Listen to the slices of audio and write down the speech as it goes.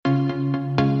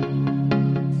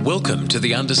Welcome to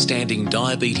the Understanding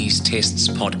Diabetes Tests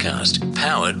podcast,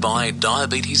 powered by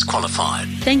Diabetes Qualified.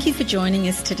 Thank you for joining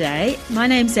us today. My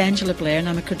name's Angela Blair and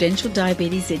I'm a Credentialed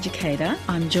Diabetes Educator.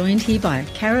 I'm joined here by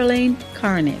Carolien,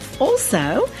 Koreneff,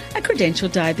 also a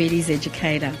Credentialed Diabetes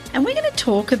Educator. And we're going to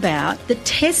talk about the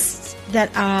tests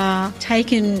that are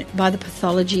taken by the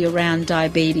pathology around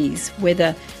diabetes,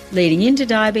 whether leading into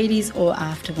diabetes or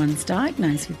after one's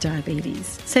diagnosed with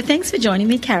diabetes. So thanks for joining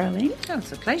me, Carolien. Oh,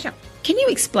 it's a pleasure. Can you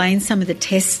explain some of the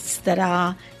tests that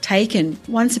are taken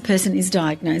once a person is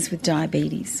diagnosed with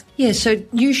diabetes? Yeah, so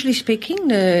usually speaking,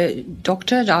 the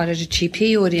doctor, either the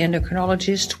GP or the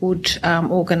endocrinologist, would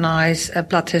organise a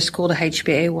blood test called a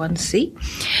HbA1c.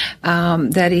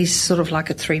 That is sort of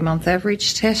like a 3-month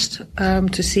average test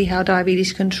to see how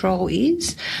diabetes control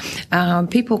is.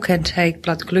 People can take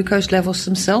blood glucose levels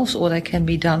themselves, or they can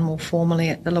be done more formally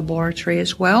at the laboratory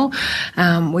as well.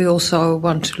 We also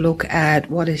want to look at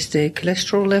what is the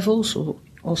cholesterol levels, or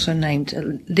also named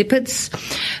lipids,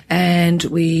 and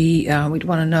we'd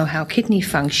want to know how kidney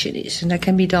function is, and that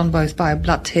can be done both by a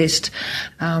blood test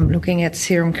looking at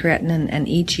serum creatinine and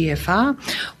eGFR,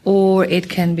 or it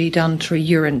can be done through a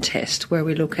urine test where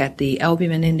we look at the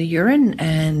albumin in the urine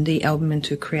and the albumin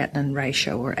to creatinine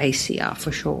ratio, or ACR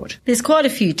for short. There's quite a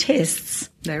few tests.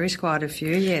 There is quite a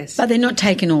few, yes. But they're not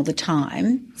taken all the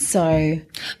time, so...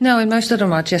 No, and most of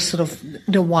them are just sort of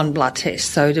the one blood test.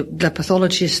 So the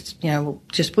pathologist, will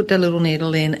just put their little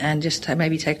needle in and just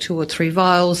maybe take 2 or 3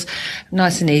 vials,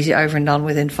 nice and easy, over and done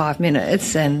within 5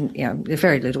 minutes, and,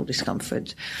 very little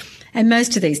discomfort. And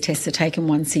most of these tests are taken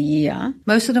once a year.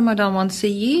 Most of them are done once a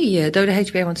year, yeah, though the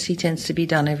HbA1c tends to be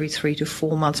done every 3 to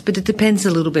 4 months, but it depends a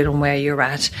little bit on where you're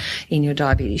at in your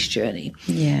diabetes journey.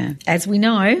 Yeah. As we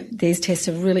know, these tests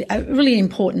are a really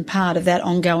important part of that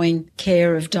ongoing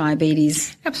care of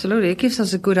diabetes. Absolutely. It gives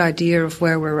us a good idea of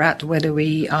where we're at, whether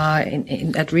we are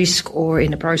at risk or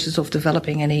in the process of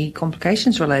developing any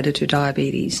complications related to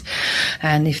diabetes.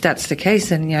 And if that's the case,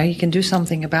 then, you can do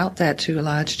something about that to a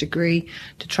large degree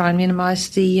to try and minimise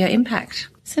the impact.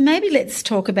 So maybe let's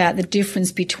talk about the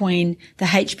difference between the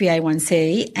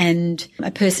HbA1c and a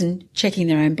person checking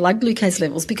their own blood glucose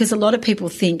levels, because a lot of people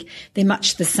think they're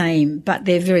much the same, but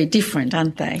they're very different,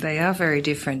 aren't they? They are very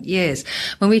different, yes.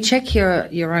 When we check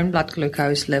your own blood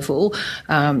glucose level,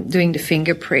 doing the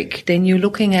finger prick, then you're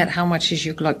looking at how much is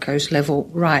your glucose level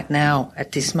right now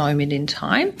at this moment in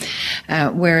time,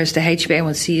 whereas the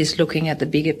HbA1c is looking at the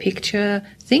bigger picture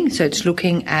thing. So it's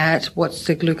looking at what's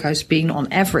the glucose been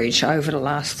on average over the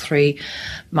last 3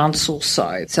 months or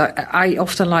so. So I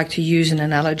often like to use an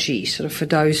analogy, sort of for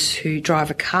those who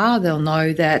drive a car, they'll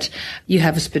know that you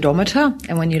have a speedometer,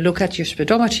 and when you look at your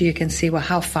speedometer, you can see, well,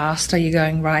 how fast are you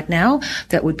going right now?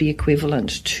 That would be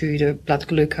equivalent to the blood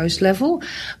glucose level.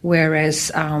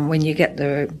 Whereas when you get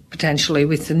potentially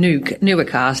with the newer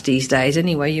cars these days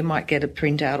anyway, you might get a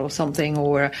printout or something,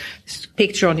 or a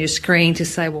picture on your screen to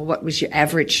say, well, what was your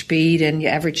average speed and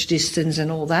your average distance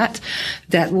and all that.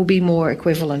 That will be more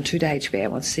equivalent to the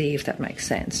HbA1c, if that makes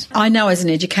sense. I know as an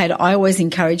educator, I always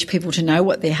encourage people to know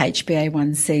what their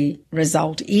HbA1c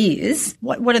result is.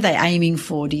 What are they aiming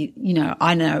for?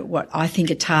 I know what I think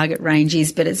a target range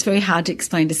is, but it's very hard to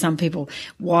explain to some people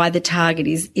why the target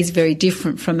is very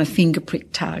different from a finger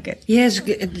prick target. Yes,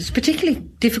 it's particularly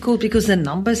difficult because the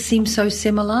numbers seem so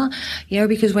similar,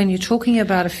 because when you're talking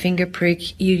about a finger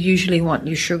prick, you usually want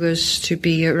your sugars to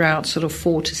be around sort of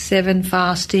 4 to 7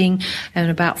 fasting and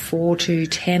about 4 to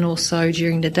 10 or so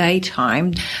during the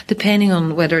daytime, depending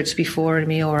on whether it's before a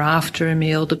meal or after a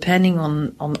meal, depending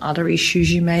on other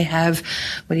issues you may have,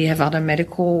 whether you have other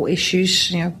medical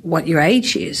issues, what your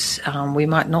age is. We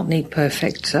might not need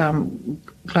perfect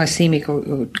glycemic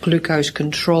or glucose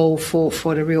control for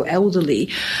the real elderly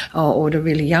or the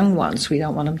really young ones. We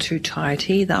don't want them too tight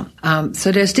either.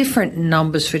 So there's different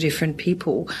numbers for different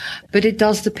people, but it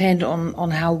does depend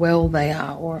on how well they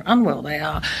are or unwell they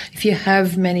are. If you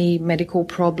have many medical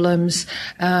problems,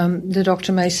 the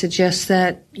doctor may suggest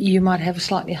that you might have a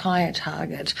slightly higher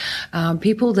target.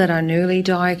 People that are newly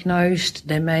diagnosed,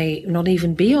 they may not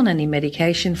even be on any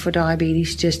medication for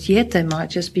diabetes just yet. They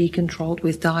might just be controlled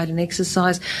with diet and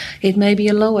exercise. It may be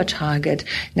a lower target.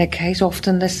 In that case,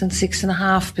 often less than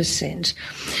 6.5%.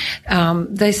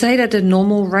 They say that the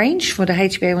normal range for the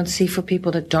HbA1c for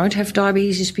people that don't have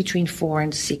diabetes is between 4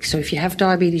 and 6. So if you have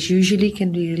diabetes, usually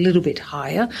can be a little bit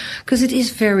higher, because it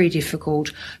is very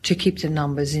difficult to keep the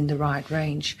numbers in the right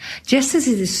range. Just as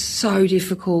it is so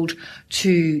difficult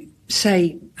to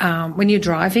say, when you're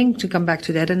driving, to come back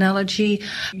to that analogy,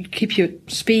 you keep your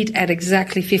speed at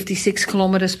exactly 56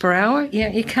 kilometers per hour. Yeah,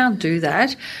 you can't do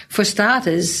that. For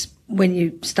starters, when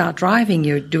you start driving,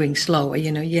 you're doing slower.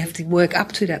 You have to work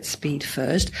up to that speed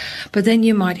first, but then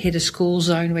you might hit a school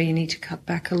zone where you need to cut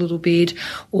back a little bit,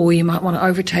 or you might want to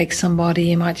overtake somebody.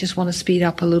 You might just want to speed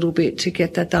up a little bit to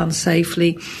get that done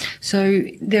safely. So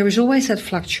there is always that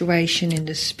fluctuation in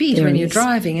the speed when you're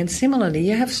driving. And similarly,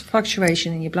 you have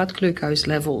fluctuation in your blood glucose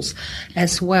levels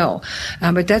as well.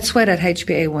 But that's where that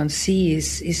HbA1c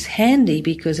is handy,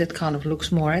 because it kind of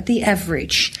looks more at the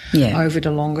average over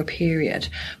the longer period.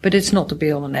 But it's not the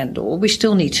be-all and end-all. We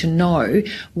still need to know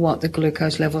what the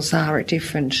glucose levels are at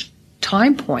different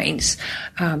time points,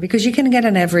 because you can get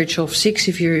an average of 6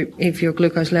 if your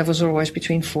glucose levels are always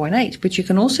between 4 and 8, but you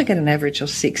can also get an average of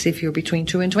 6 if you're between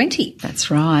 2 and 20. That's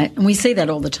right. And we see that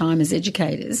all the time as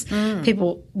educators.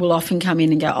 People will often come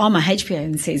in and go, oh, my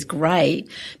HbA1c is great.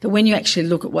 But when you actually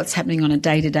look at what's happening on a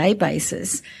day-to-day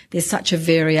basis, there's such a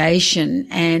variation,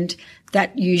 and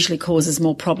that usually causes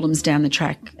more problems down the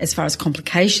track as far as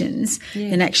complications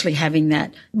than actually having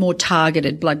that more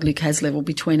targeted blood glucose level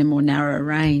between a more narrow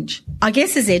range. I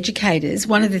guess as educators,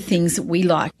 one of the things that we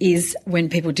like is when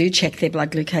people do check their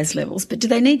blood glucose levels, but do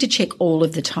they need to check all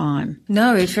of the time?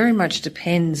 No, it very much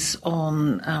depends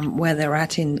on where they're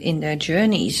at in their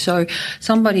journey. So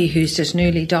somebody who's just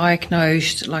newly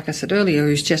diagnosed, like I said earlier,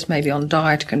 who's just maybe on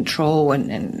diet control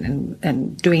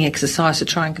and doing exercise to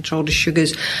try and control the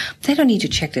sugars, they don't need to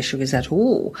check their sugars at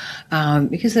all,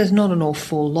 because there's not an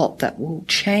awful lot that will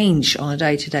change on a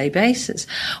day-to-day basis.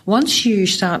 Once you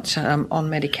start on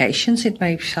medications, it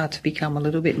may start to become a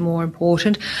little bit more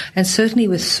important, and certainly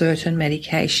with certain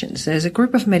medications. There's a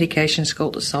group of medications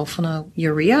called the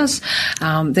sulfonylureas.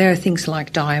 There are things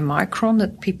like diamicron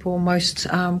that people are most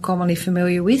commonly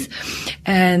familiar with,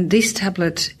 and this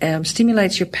tablet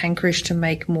stimulates your pancreas to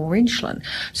make more insulin.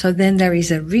 So then there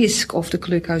is a risk of the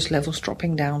glucose levels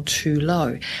dropping down too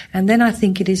low. And then I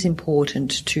think it is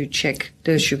important to check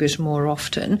those sugars more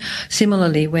often.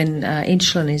 Similarly, when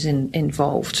insulin is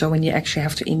involved, so when you actually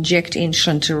have to inject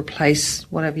insulin to replace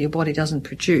whatever your body doesn't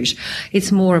produce,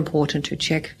 it's more important to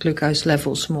check glucose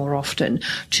levels more often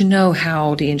to know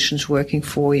how the insulin's working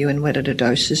for you and whether the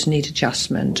doses need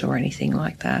adjustment or anything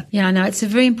like that. Yeah, I know. It's a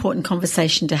very important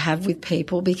conversation to have with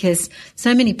people, because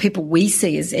so many people we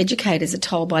see as educators are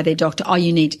told by their doctor, oh,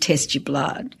 you need to test your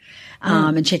blood.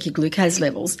 And check your glucose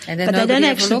levels. And then nobody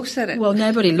ever looks at it. Well,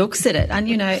 nobody looks at it. And,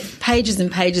 pages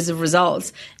and pages of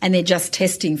results, and they're just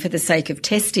testing for the sake of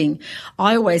testing.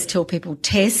 I always tell people,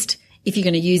 test if you're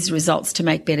going to use the results to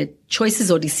make better choices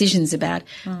or decisions about,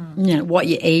 what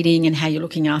you're eating and how you're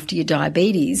looking after your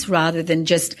diabetes, rather than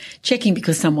just checking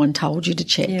because someone told you to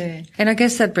check. Yeah. And I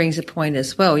guess that brings a point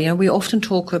as well. We often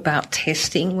talk about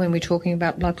testing when we're talking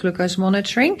about blood glucose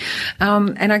monitoring.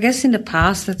 And I guess in the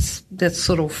past, that's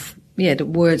sort of the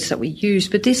words that we use.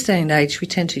 But this day and age, we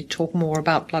tend to talk more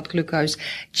about blood glucose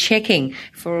checking.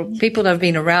 For people that have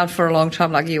been around for a long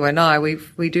time, like you and I,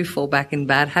 we do fall back in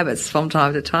bad habits from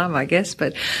time to time, I guess.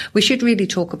 But we should really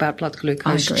talk about blood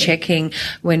glucose checking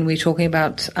when we're talking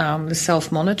about the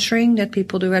self-monitoring that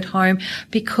people do at home,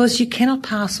 because you cannot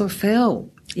pass or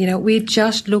fail. We're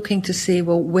just looking to see,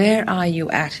 well, where are you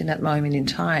at in that moment in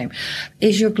time?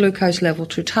 Is your glucose level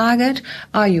to target?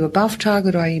 Are you above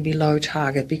target or are you below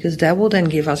target? Because that will then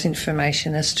give us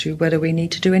information as to whether we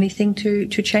need to do anything to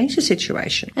change the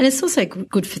situation. And it's also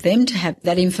good for them to have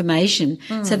that information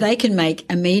so they can make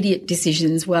immediate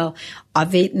decisions. Well,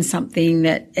 I've eaten something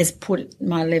that has put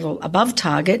my level above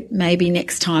target. Maybe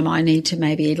next time I need to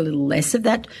maybe eat a little less of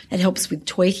that. It helps with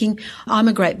tweaking. I'm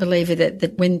a great believer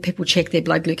that when people check their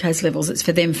blood glucose levels, it's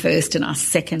for them first and us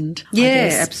second.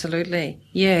 Yeah, absolutely.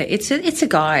 Yeah, it's a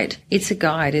guide. It's a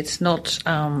guide. It's not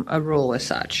a rule as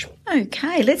such.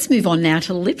 Okay, let's move on now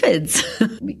to lipids.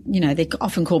 They're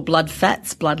often called blood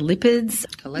fats, blood lipids.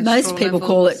 Most people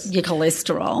call it your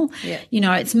cholesterol.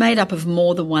 Yeah. It's made up of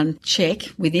more than one check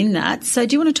within that. So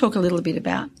do you want to talk a little bit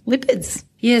about lipids?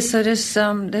 Yeah, so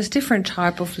there's different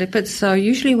type of lipids. So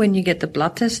usually when you get the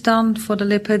blood test done for the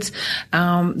lipids,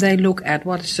 they look at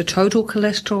what is the total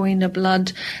cholesterol in the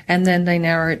blood, and then they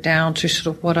narrow it down to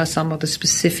sort of what are some of the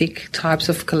specific types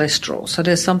of cholesterol. So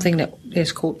there's something that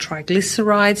is called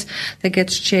triglycerides that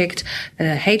gets checked,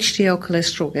 HDL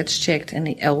cholesterol gets checked, and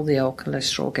the LDL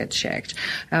cholesterol gets checked.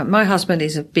 My husband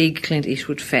is a big Clint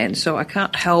Eastwood fan, so I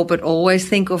can't help but always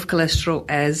think of cholesterol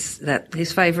as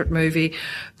his favorite movie,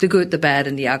 The Good, the Bad,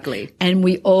 and the Ugly. And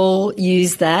we all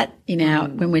use that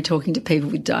when we're talking to people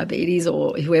with diabetes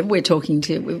or whoever we're talking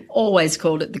to. We've always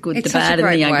called it the good, the bad, and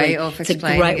the ugly. It's a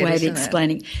great way of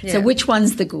explaining. Yeah. So which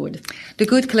one's the good? The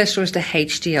good cholesterol is the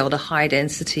HDL, the high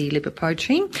density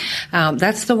lipoprotein.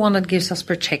 That's the one that gives us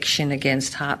protection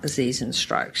against heart disease and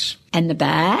strokes. And the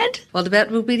bad? Well, the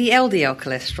bad will be the LDL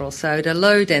cholesterol, so the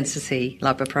low-density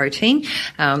lipoprotein.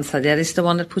 So that is the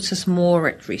one that puts us more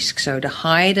at risk. So the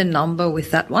higher the number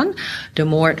with that one, the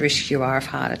more at risk you are of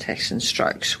heart attacks and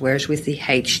strokes. Whereas with the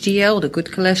HDL, the good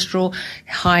cholesterol,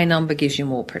 high number gives you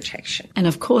more protection. And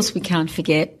of course, we can't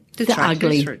forget the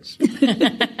ugly.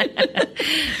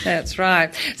 That's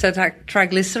right. So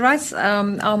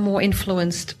triglycerides are more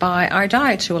influenced by our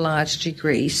diet to a large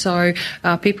degree. So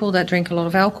people that drink a lot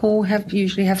of alcohol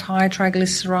usually have high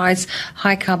triglycerides.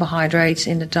 High carbohydrates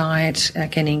in the diet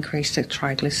can increase the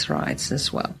triglycerides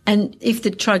as well. And if the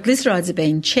triglycerides are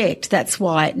being checked, that's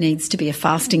why it needs to be a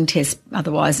fasting test.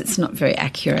 Otherwise, it's not very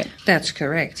accurate. That's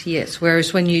correct, yes.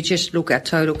 Whereas when you just look at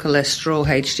total cholesterol,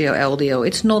 HDL, LDL,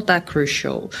 it's not that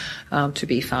crucial to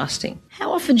be fasting.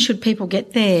 How often should people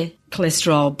get their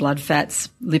cholesterol, blood fats,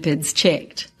 lipids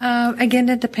checked? Again,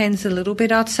 that depends a little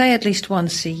bit. I'd say at least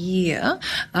once a year.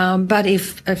 But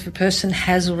if a person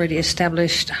has already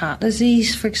established heart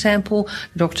disease, for example,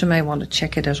 the doctor may want to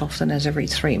check it as often as every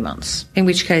 3 months, in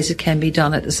which case it can be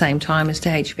done at the same time as the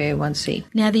HbA1c.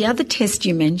 Now, the other test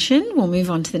you mentioned, we'll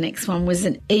move on to the next one, was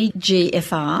an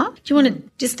EGFR. Do you want to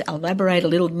just elaborate a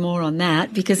little more on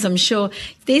that? Because I'm sure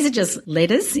these are just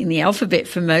letters in the alphabet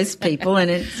for most people, and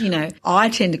it's, I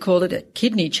tend to call it a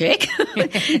kidney check.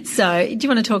 So do you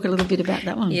want to talk a little bit about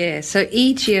that one? Yeah, so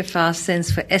EGFR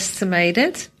stands for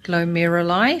Estimated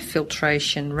Glomeruli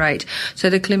Filtration Rate.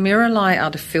 So the glomeruli are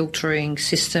the filtering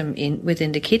system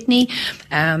within the kidney,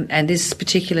 and this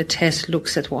particular test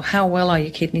looks at, how well are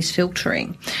your kidneys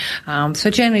filtering? So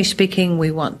generally speaking,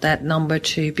 we want that number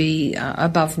to be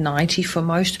above 90 for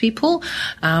most people,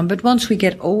 but once we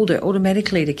get older,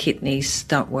 automatically the kidneys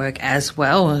don't work as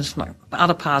well as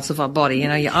other parts of our body.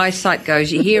 Your eyesight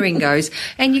goes, your hearing goes,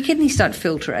 and your kidneys don't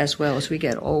filter as well as we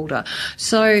get older.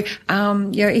 So,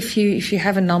 if you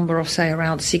have a number of, say,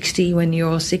 around 60 when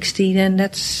you're 60, then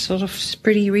that's sort of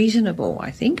pretty reasonable,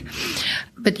 I think.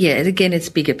 But yeah, again, it's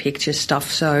bigger picture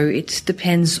stuff. So it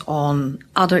depends on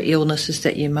other illnesses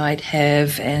that you might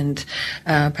have, and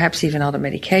perhaps even other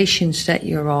medications that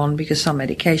you're on, because some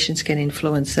medications can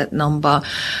influence that number.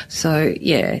 So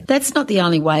yeah. That's not the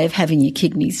only way of having your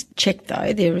kidneys checked,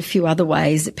 though. There are a few other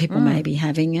ways that people may be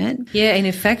having it. Yeah, and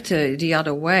in fact, the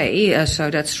other way, so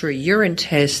that's through a urine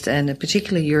test, and a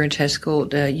particular urine test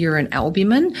called urine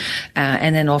albumin.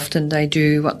 And then often they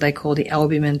do what they call the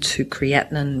albumin to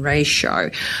creatinine ratio.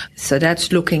 So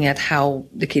that's looking at how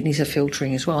the kidneys are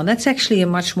filtering as well. And that's actually a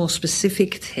much more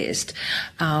specific test,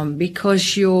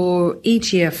 because your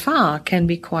EGFR can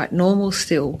be quite normal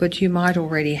still, but you might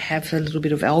already have a little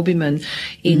bit of albumin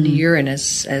in the urine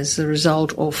as a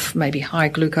result of maybe high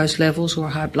glucose levels or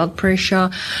high blood pressure.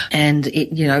 And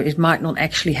it might not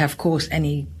actually have caused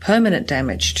any permanent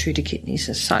damage to the kidneys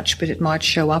as such, but it might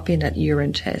show up in that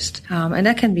urine test. And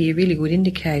that can be a really good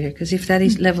indicator, because if that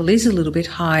level is a little bit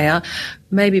higher,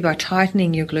 maybe by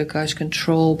tightening your glucose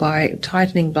control, by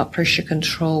tightening blood pressure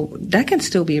control, that can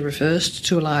still be reversed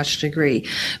to a large degree.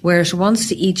 Whereas once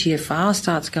the EGFR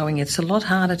starts going, it's a lot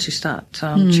harder to start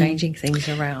changing things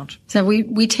around. So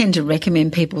we tend to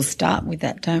recommend people start with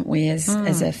that, don't we, as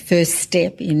a first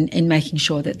step in making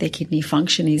sure that their kidney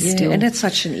function is still. And it's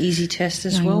such an easy test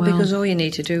as well, because all you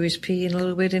need to do is pee in a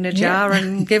little bit in a jar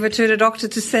and give it to the doctor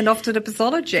to send off to the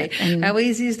pathology. And how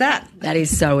easy is that? That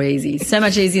is so easy. So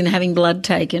much easier than having blood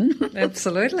taken.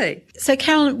 Absolutely. So,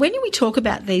 Carolien, when we talk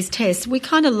about these tests, we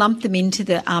kind of lump them into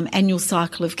the annual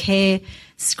cycle of care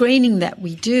screening that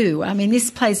we do. I mean,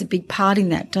 this plays a big part in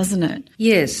that, doesn't it?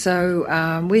 Yes. So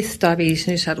with Diabetes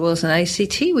New South Wales and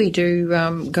ACT, we do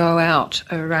go out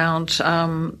around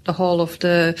the whole of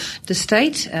the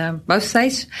state, both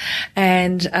states,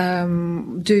 and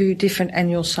do different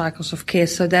annual cycles of care.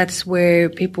 So that's where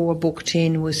people are booked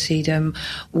in. We'll see them.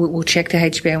 We'll check the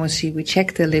HbA1c. We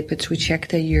check the lipids. We check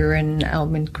the urine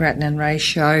albumin creatinine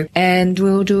ratio, and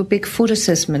we'll do a big foot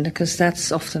assessment, because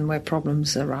that's often where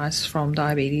problems arise from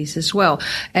diabetes as well.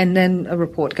 And then a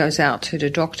report goes out to the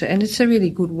doctor, and it's a really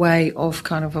good way of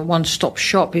kind of a one-stop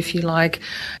shop, if you like.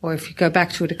 Or if you go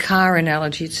back to the car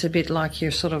analogy, it's a bit like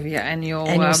your sort of your annual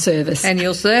service.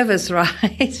 Annual service,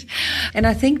 right? And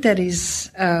I think that is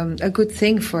a good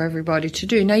thing for everybody to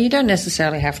do. Now, you don't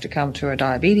necessarily have to come to a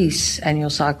diabetes annual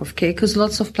cycle of care, because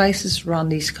lots of places run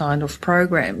these kind of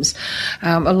programs.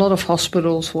 A lot of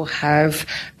hospitals will have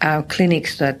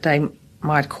clinics that they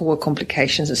might call a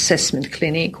complications assessment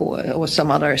clinic, or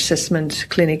some other assessment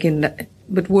clinic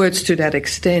but words to that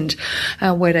extent,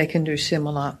 where they can do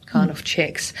similar kind of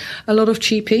checks. A lot of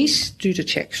GPs do the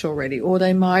checks already, or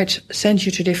they might send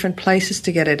you to different places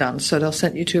to get it done. So they'll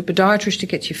send you to a podiatrist to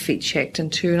get your feet checked,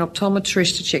 and to an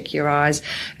optometrist to check your eyes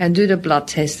and do the blood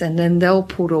test, and then they'll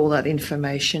put all that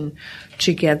information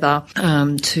together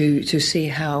to see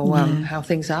how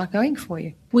things are going for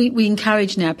you. We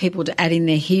encourage now people to add in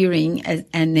their hearing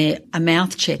and a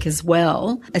mouth check as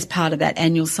well as part of that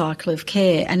annual cycle of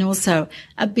care, and also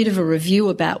a bit of a review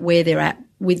about where they're at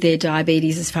with their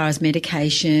diabetes as far as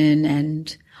medication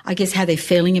and I guess how they're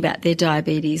feeling about their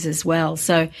diabetes as well.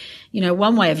 So,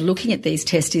 one way of looking at these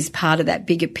tests is part of that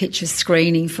bigger picture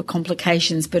screening for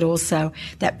complications, but also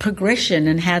that progression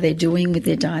and how they're doing with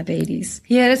their diabetes.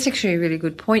 Yeah, that's actually a really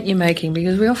good point you're making,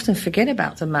 because we often forget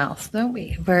about the mouth, don't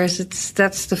we? Whereas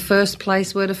that's the first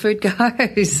place where the food goes.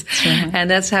 That's right. And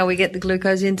that's how we get the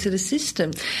glucose into the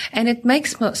system. And it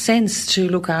makes sense to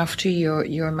look after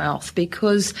your mouth,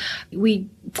 because we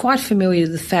quite familiar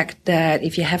with the fact that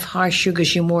if you have high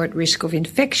sugars, you're more at risk of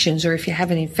infections, or if you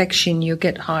have an infection, you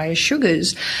get higher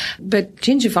sugars. But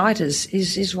gingivitis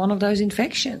is one of those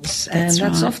infections, and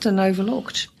that's often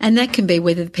overlooked. And that can be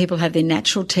whether people have their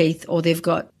natural teeth or they've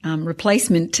got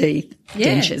replacement teeth,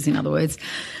 dentures, in other words.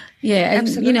 Yeah,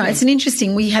 absolutely. It's an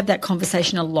interesting, we have that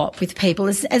conversation a lot with people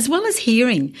as well as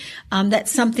hearing.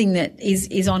 That's something that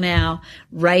is on our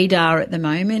radar at the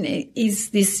moment,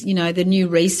 is this, the new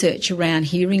research around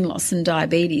hearing loss and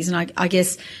diabetes. And I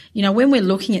guess, when we're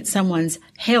looking at someone's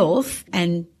health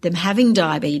and them having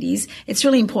diabetes, it's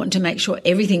really important to make sure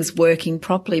everything's working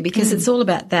properly, because it's all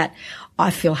about that. I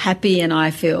feel happy and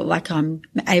I feel like I'm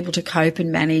able to cope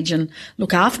and manage and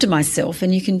look after myself.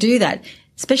 And you can do that,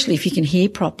 especially if you can hear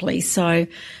properly. So,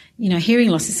 hearing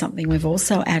loss is something we've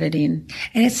also added in.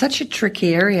 And it's such a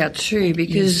tricky area too,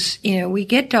 because, we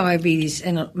get diabetes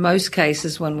in most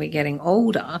cases when we're getting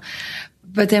older,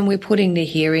 but then we're putting the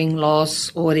hearing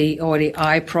loss or the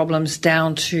eye problems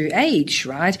down to age,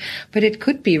 right? But it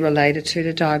could be related to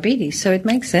the diabetes. So it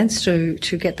makes sense to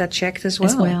get that checked as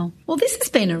well. Well, this has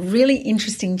been a really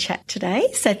interesting chat today.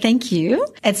 So thank you.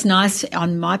 It's nice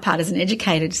on my part as an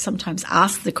educator to sometimes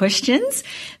ask the questions.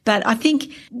 But I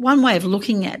think one way of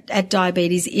looking at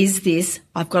diabetes is this: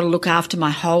 I've got to look after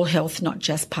my whole health, not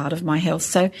just part of my health.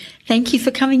 So thank you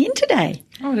for coming in today.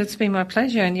 Oh, that's been my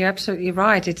pleasure. And you're absolutely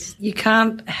right. You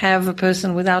can't have a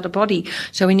person without a body.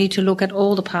 So we need to look at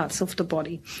all the parts of the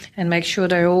body and make sure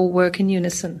they all work in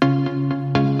unison.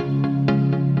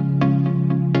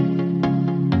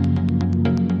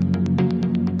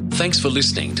 Thanks for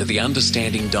listening to the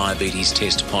Understanding Diabetes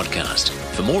Test podcast.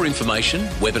 For more information,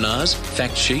 webinars,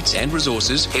 fact sheets and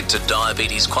resources, head to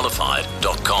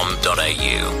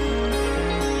diabetesqualified.com.au.